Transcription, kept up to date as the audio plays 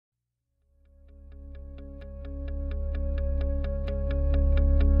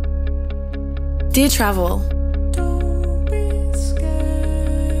Dear travel,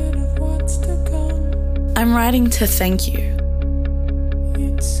 I'm writing to thank you.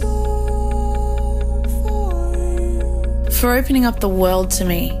 For opening up the world to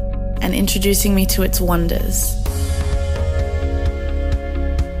me and introducing me to its wonders.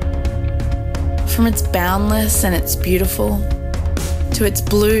 From its boundless and its beautiful, to its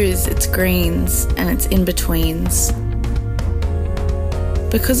blues, its greens, and its in-betweens.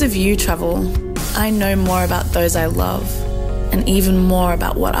 Because of you, travel, I know more about those I love, and even more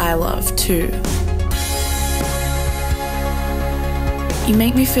about what I love too. You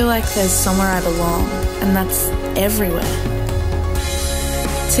make me feel like there's somewhere I belong, and that's everywhere.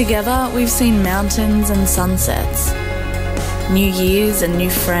 Together, we've seen mountains and sunsets, new years and new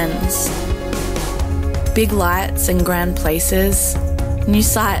friends, big lights and grand places, new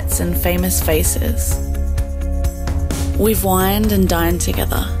sights and famous faces. We've wined and dined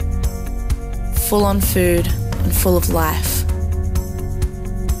together, full on food and full of life.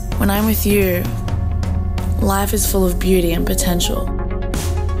 When I'm with you, life is full of beauty and potential.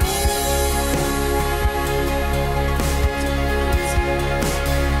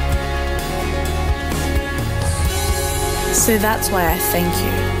 So that's why I thank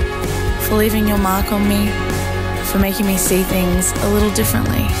you for leaving your mark on me, for making me see things a little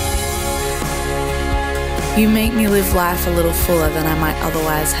differently. You make me live life a little fuller than I might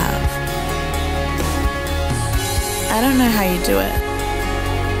otherwise have. I don't know how you do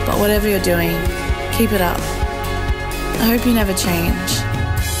it, but whatever you're doing, keep it up. I hope you never change,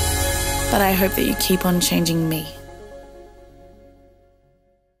 but I hope that you keep on changing me.